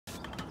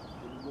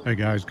Hey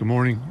guys, good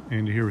morning.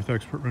 Andy here with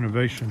Expert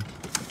Renovation.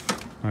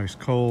 Nice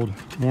cold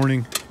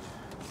morning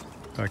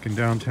back in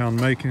downtown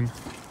Macon.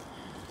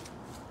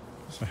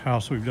 It's a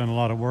house we've done a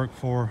lot of work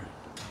for.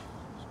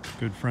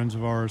 Good friends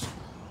of ours.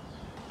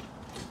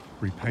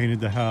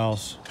 Repainted the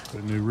house,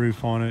 put a new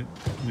roof on it,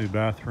 new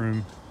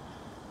bathroom.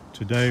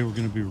 Today we're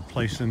going to be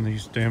replacing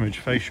these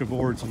damaged fascia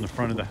boards on the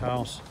front of the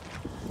house.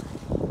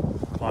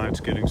 Client's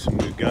getting some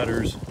new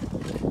gutters. So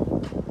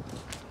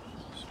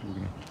we're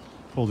going to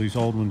pull these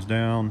old ones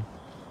down,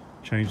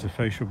 change the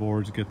fascia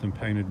boards, get them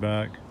painted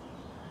back,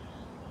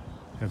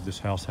 have this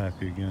house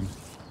happy again.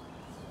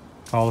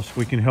 Call us,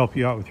 we can help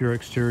you out with your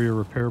exterior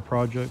repair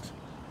projects.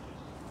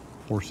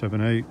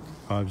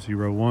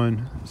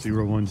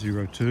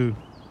 478-501-0102.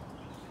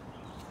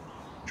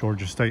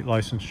 Georgia State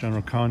Licensed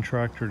General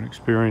Contractor and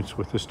experience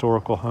with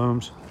historical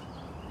homes.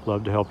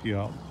 Love to help you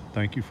out.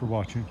 Thank you for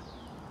watching.